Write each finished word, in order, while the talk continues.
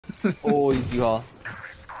Oh, easy haul.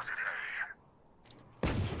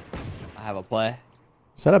 I have a play.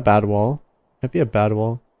 Is that a bad wall? Might be a bad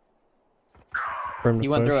wall. He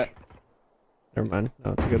went through it. Never mind.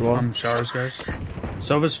 No, it's a good wall. Showers, guys.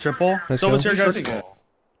 Sova's triple. Let's Sova's go. here,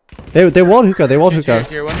 guys. They walled hookah. They walled hookah.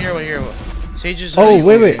 Here, one here. Sage is. Oh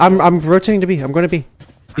wait. I'm rotating to B. I'm going to B.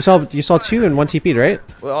 You saw 2 and 1 TP'd, right?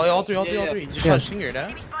 Well, all three. You just shot Stinger,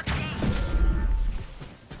 no?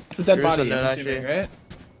 It's a dead Yours body, are dead, I'm assuming, right?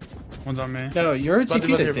 One's on me. No, you're a Both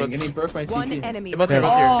TP, I here, think, and he broke my One TP. enemy. Both here.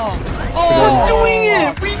 Oh, doing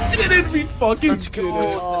it! We did it! We fucking Let's go.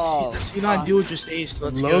 Oh, The C9 duo just aced.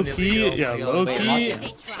 Let's Low go. key, yeah, low Wait, key. lock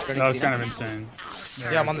it. That was kind of insane.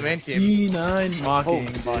 Yeah, I'm on the main team. C9 mocking,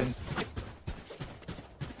 Oh, dude.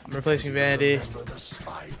 I'm replacing Vanity.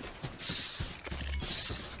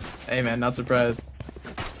 Hey man, not surprised.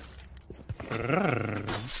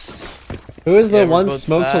 Who is the Yeah, we're one both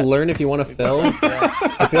smoke to fat. learn if you want to fill? Yeah.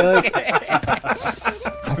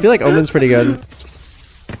 I feel like Omen's pretty good.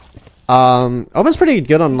 Omen's pretty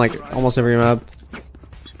good on like almost every map.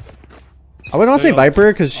 I would not say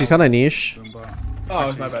Viper because she's kind of niche. Oh,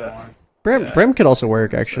 it's my bad. Brim could also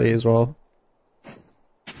work actually as well.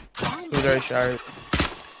 Who's already showered?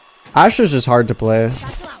 Asher's just hard to play.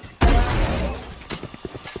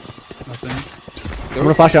 Nothing. I'm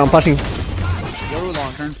gonna flash out. I'm flashing. Yoru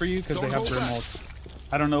long. Turn for you because they have Brim ult.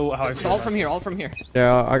 I don't know how I It's feel all about from here. All from here.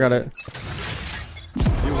 Yeah, I got it.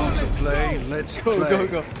 You want to play? Let's play.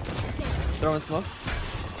 Go. Throwing smokes.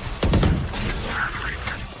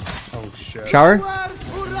 Oh shit. Shower.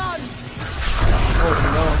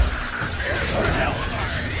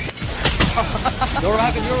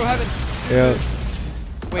 Yoru heaven. Yeah.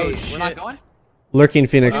 Wait, shit. we're not going? Lurking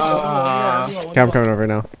Phoenix. Ah. Okay, I'm coming over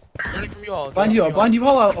now. Learning from you all. Blind you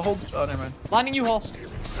all, I'll hold. Oh, never mind. Blinding you, Hall.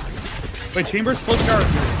 Wait, Chambers flip shower.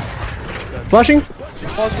 Flashing.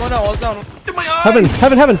 Wall's going out. Wall's down. Heaven.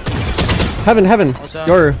 Heaven. What's up?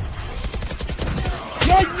 Your.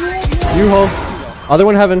 You hole. Other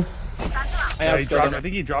one heaven. Yeah, he dropped. I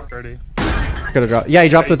think he dropped already. Could have dropped. Yeah, he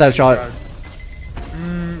dropped with that shot.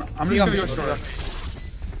 I'm just gonna go short.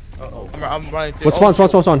 I'm running through. What's spawn?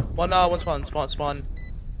 Spawn. One spawn.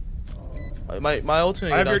 My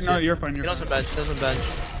ultimate. I have your. No, you're fine. You're He fine. doesn't bench.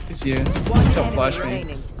 It's you. One Don't enemy flash me.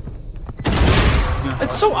 remaining.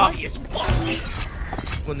 It's so obvious.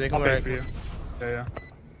 When they I'll come pay back. for you. Yeah.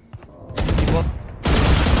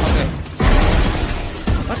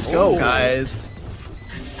 Let's go, guys.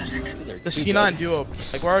 The C9 duo.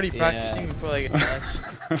 Like, we're already practicing before like a match.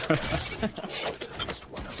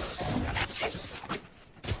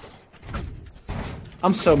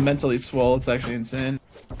 I'm so mentally swole, it's actually insane.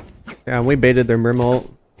 Yeah, we baited their Brim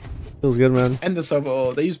ult. Feels good, man. And the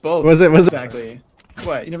Sobo, they use both. Was it? Exactly.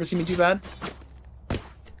 What, you never see me do bad?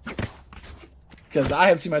 Because I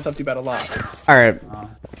have seen myself do bad a lot. Alright.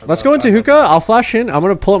 Let's go into hookah. I'll flash in. I'm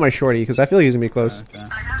gonna pull up my shorty because I feel like he's gonna be close. Okay.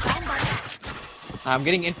 I'm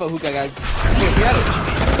getting info hookah, guys.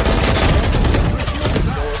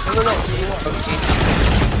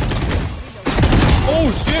 Oh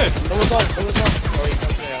shit!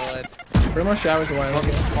 Pretty much showers away.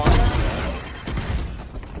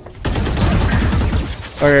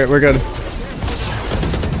 Alright, we're good.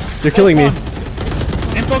 You're killing me.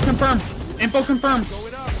 Info confirmed. Info confirmed.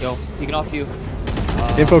 Yo, peeking off you.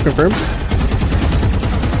 Info confirmed?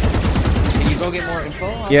 Can you go get more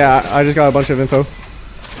info? Yeah, I just got a bunch of info.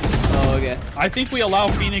 Oh, okay. I think we allow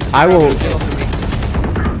Phoenix. I will. Kill for me.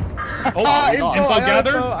 Oh, info I got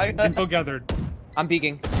gathered. info. Info gathered. I'm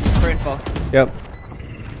peeking for info. Yep.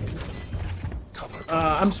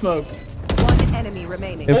 I'm smoked. One enemy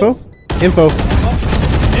remaining. Info? Info.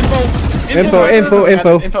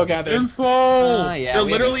 Info. Info gathered. Info. Yeah, They're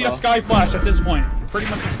we have literally a info. sky flash at this point. Pretty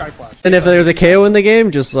much a sky flash. And if there's a KO in the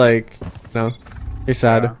game, just like, no. You're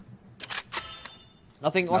sad. Yeah.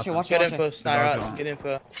 Nothing. Watch it. Get info, Snyder out. Get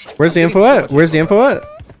info. Where's the I'm info getting so at? much Where's the info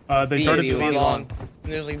at? They B, started B, to B. be Long.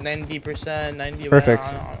 There's like 90%, 90. Perfect.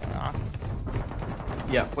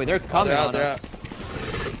 Yeah. Wait, they're coming They're out, on they're us.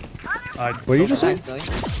 What did you just say? Nice, Silly.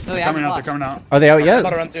 No, they Coming haven't out. They're flashed. coming out. Are they out I'm about to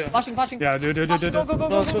yet? run through. Flashing. Yeah, do. Go. Go.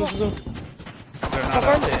 They're How not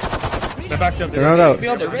far out. are they? They're backed up. They're not out.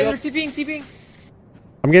 They're TPing.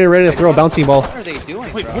 I'm getting ready to throw a bouncy ball. What are they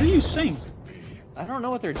doing, Wait, bro? what are you saying? I don't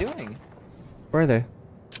know what they're doing. Where are they?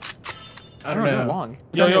 I don't They're know. long.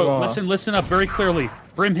 Yo, listen up very clearly.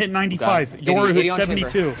 Brim hit 95. Okay. Yoru 80 hit on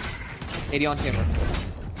 72. 80 on chamber.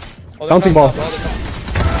 Oh, they're Bouncing coming. ball.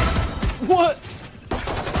 What?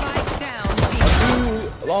 Spike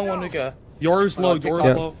down. Long one to go. Yoru's low. TikTok. Yoru's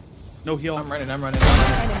Yeah. low. No heal. I'm running.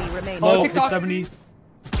 Enemy remaining. Oh, Low, TikTok. hit 70.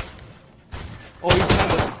 Oh, he's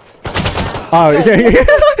behind us. Oh,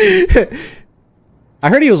 yeah. I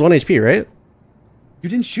heard he was 1 HP, right? You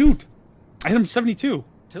didn't shoot. I hit him 72.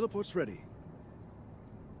 Teleport's ready.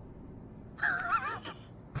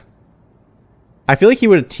 I feel like he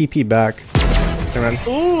would have TP back. Come on.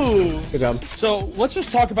 Ooh. Good job. So let's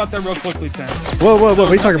just talk about that real quickly, Tim. Whoa, what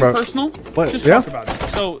are you talking about? Personal? What? Just Yeah? talk about it.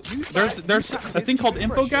 So there's a thing called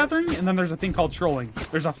info gathering, and then there's a thing called trolling.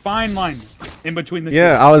 There's a fine line in between the two.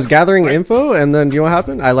 Yeah, I was gathering info, and then you know what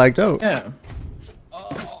happened? I lagged out. Yeah.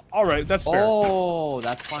 All right, that's fair. Oh,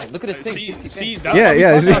 that's fine. Look at his ping. 60 See, ping. that's Yeah, why we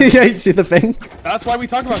yeah, talk about yeah. You see the thing? That's why we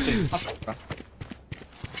talk about things.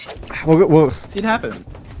 Well, See, it happens.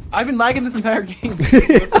 I've been lagging this entire game. So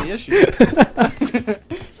what's the issue?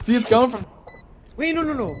 See, it's going from. Wait, no.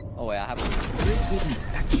 Oh wait, I have.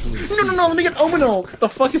 No. Let me get Omen ult. What the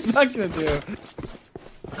fuck is that gonna do?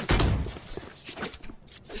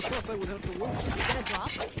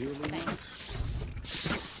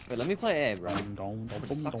 Wait, let me play A, bro.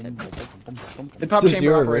 They pop Just chamber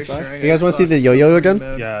do a operation. reverse Right? you guys want to see the yo-yo again?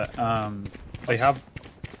 Yeah, they have.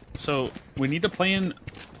 So we need to play in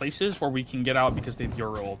places where we can get out because they have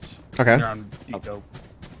Euro ults. Okay. They're on eco.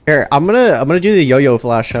 Here, I'm gonna do the yo-yo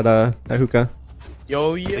flash at hookah.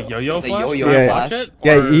 Yo, The yeah. yo-yo The flash? yo-yo Wanna flash? watch it?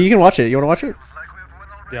 Yeah, Or- you can watch it. You wanna watch it?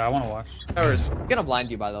 Yeah, I want to watch. I'm gonna blind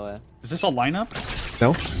you, by the way. Is this a lineup?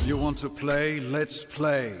 No. You want to play? Let's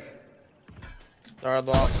play. Start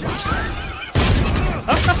off.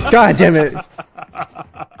 God damn it.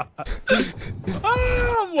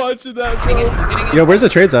 I'm watching that. Getting it. Yo, where's the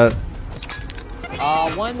trades at?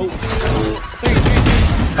 1, 2, 3.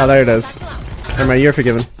 Oh, there it is. Never mind, you're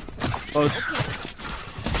forgiven. Close.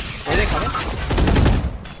 Where are they coming?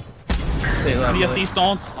 Stay low, Any boy.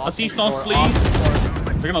 assistance? Assistance, Or please. off.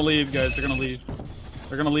 They're gonna leave, guys. They're gonna leave.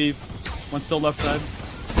 They're gonna leave. One's still left side.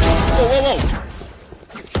 Whoa.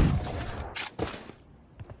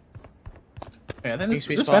 Yeah, I think this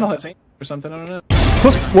Space panel bomb. has aim or something. I don't know.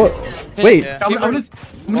 What? Wait. Yeah. I'm gonna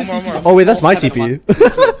One more. Oh, wait, that's my Heaven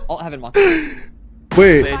TP. Alt heaven one.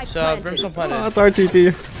 Wait. It's Brimstone Oh, Planet. that's our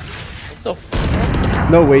TP. What the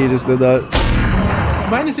No way you just did that.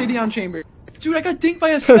 minus 80 on chamber. Dude, I got dinked by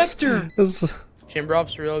a specter. That's- Chamber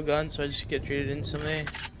Op's a real gun, so I just get treated instantly.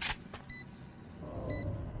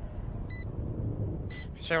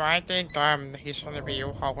 So I think he's gonna be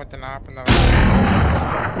U-Haul with an op and the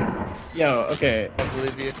Yo, okay. I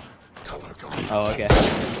believe you. Oh, okay.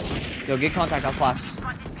 Yo, get contact. I'll flash.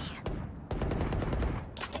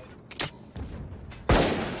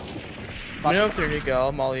 Let me know if you're Nico.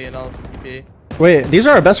 I'll molly and I'll TP. Wait, these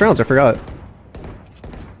are our best rounds. I forgot.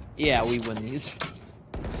 Yeah, we win these.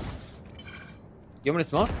 You want me to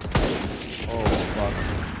smoke? Oh,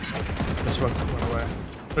 fuck. This one went away.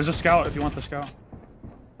 There's a scout if you want the scout.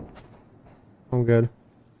 I'm good.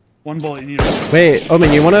 One bullet, you need it. Wait,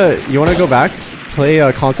 Omen, you wanna go back? Play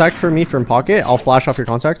a contact for me from pocket. I'll flash off your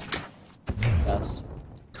contact. Yes.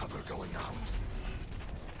 Cover going out.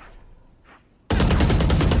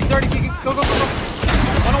 He's already kicking. Go.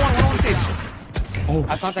 101 stage. Oh,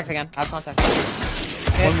 I have contact again. I have contact.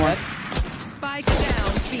 One more. Spike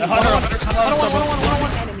down. B.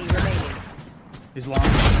 101. Enemy remaining. He's long.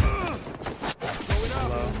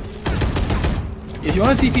 Hello. If you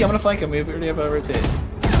want a TP, I'm gonna flank him. We already have a rotate. We're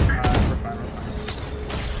fine.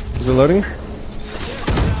 Is it loading?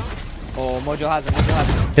 Oh, Mojo has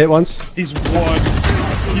it. Hit once. He's one.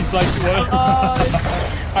 He's like one.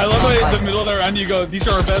 I love how in the middle of the round you go, these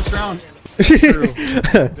are our best round.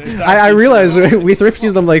 I realized we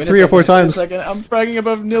thrifted them like 3 or 4 times. Wait a second. I'm fragging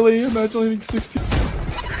above Nilly. I'm actually leaving 16. I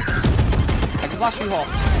can flash you all.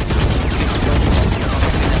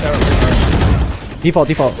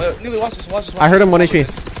 Default. Wait, Neely, watch this. I heard him 1 HP.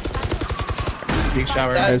 Big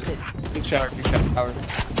shower. That- Big shower. Power.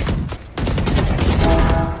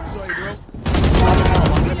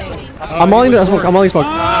 I'm mauling the smoke. I'm mauling smoke.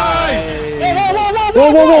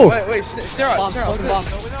 Whoa. Wait, stare out.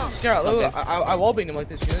 Bomb. Stare out. Look, I wallbanged him like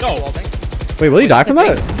this. You know, No. wallbang. Wait, will you die from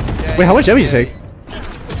that? Yeah, Wait, how much damage did you take?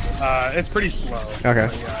 It's pretty slow. Okay.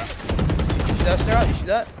 But yeah. You see that, stare out? You see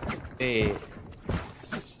that? Hey.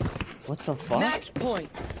 What the fuck?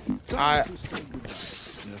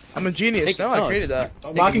 I'm a genius. Take No, I notes. created that.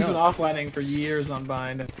 Mocking's been offlining for years on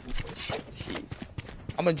bind. Jeez.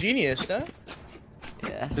 I'm a genius, no?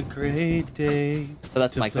 Yeah. The great day. So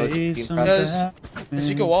that's my coach. play Be some impressed. Because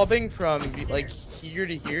you can wallbang from like here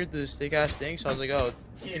to here, this thick ass thing. So I was like, oh,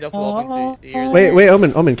 you can definitely wallbang to here. Wait,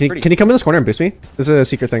 Omen, can you come in this corner and boost me? This is a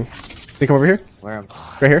secret thing. Can you come over here? Where am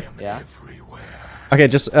Right here? Yeah. Okay,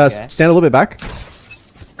 just Okay. stand a little bit back.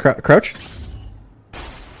 Crouch.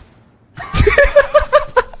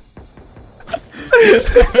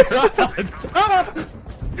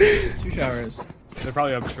 2 showers. They're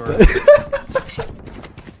probably up short.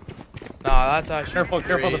 Nah, that's actually Careful,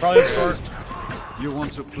 great. they're probably up short. You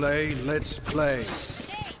want to play? Let's play.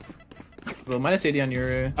 Well, minus 80 on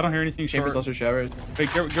your I don't hear anything chambers, short. also showers.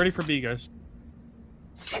 Wait, get ready for B, guys.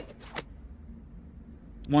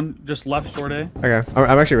 One just left short A. Okay,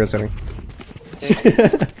 I'm actually resetting.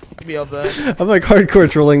 Be up there. I'm like hardcore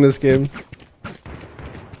trolling this game.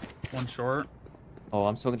 One short. Oh,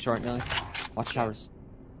 I'm smoking short, Nelly. Watch showers.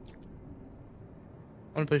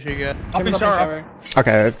 I'm gonna push you again. Up in Chambers shower.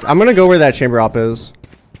 Okay, I'm gonna go where that chamber op is.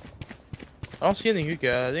 I don't see anything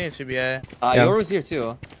hookah. I think it should be A. Yeah. Yours here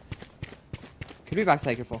too. Could be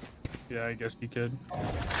backside, careful. Yeah, I guess you could.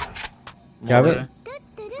 You have Short it?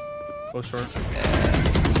 A. Go short.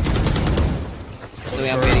 Lily,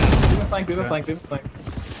 I'm waiting. Boom flank, boom flank, boom flank.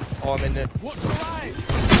 Oh, I'm in it. Oh,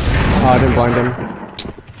 I didn't blind him.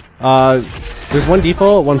 There's one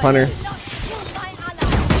default, one punter.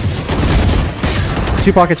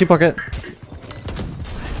 2 pocket, 2 pocket.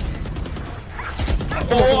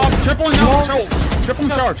 Oh, triple in shower. Triple in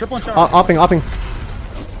shower. Triple in shower. Opping, opping.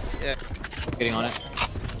 Yeah. Getting on it.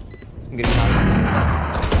 I'm getting on it.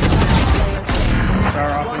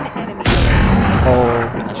 Shower off.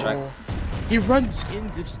 Oh. Nice try. He runs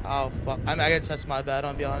in this. Oh fuck! I guess that's my bad.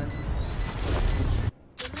 I'll be honest.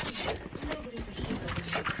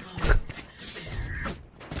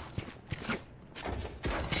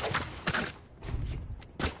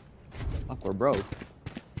 Fuck, we're broke.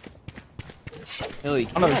 Lily,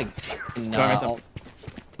 I'm not- no.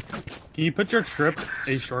 Can you put your trip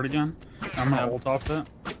A short again? I'm gonna ult off that.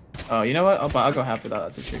 Oh, you know what? I'll go half for that.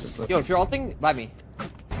 That's a trigger flip. Yo, if you're ulting, buy me.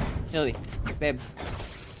 Lily, babe.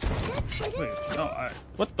 Wait, no,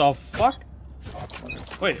 what the fuck?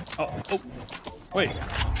 Wait, wait.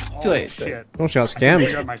 Too late. Shit. Oh, she got I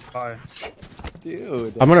scammed. got my spy.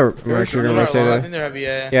 Dude. I'm actually gonna I rotate think it. they're heavy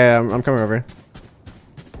A. Yeah, I'm coming over.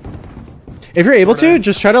 If you're able to,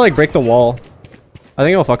 just try to like break the wall. I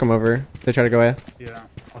think it'll fuck them over. If they try to go away. Yeah,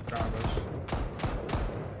 I'll try this.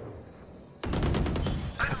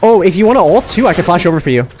 Oh, if you want to ult too, I can flash over for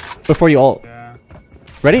you before you ult. Yeah.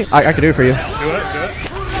 Ready? I can do it for you. Do it.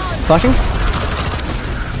 Flashing.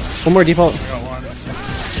 One more default. I got one.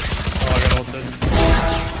 Oh, I got ulted.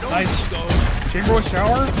 Nice. Chamber with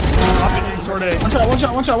shower. Up in short A.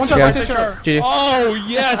 One shot. Yeah. Right side shower. GG. Oh,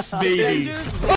 yes, baby.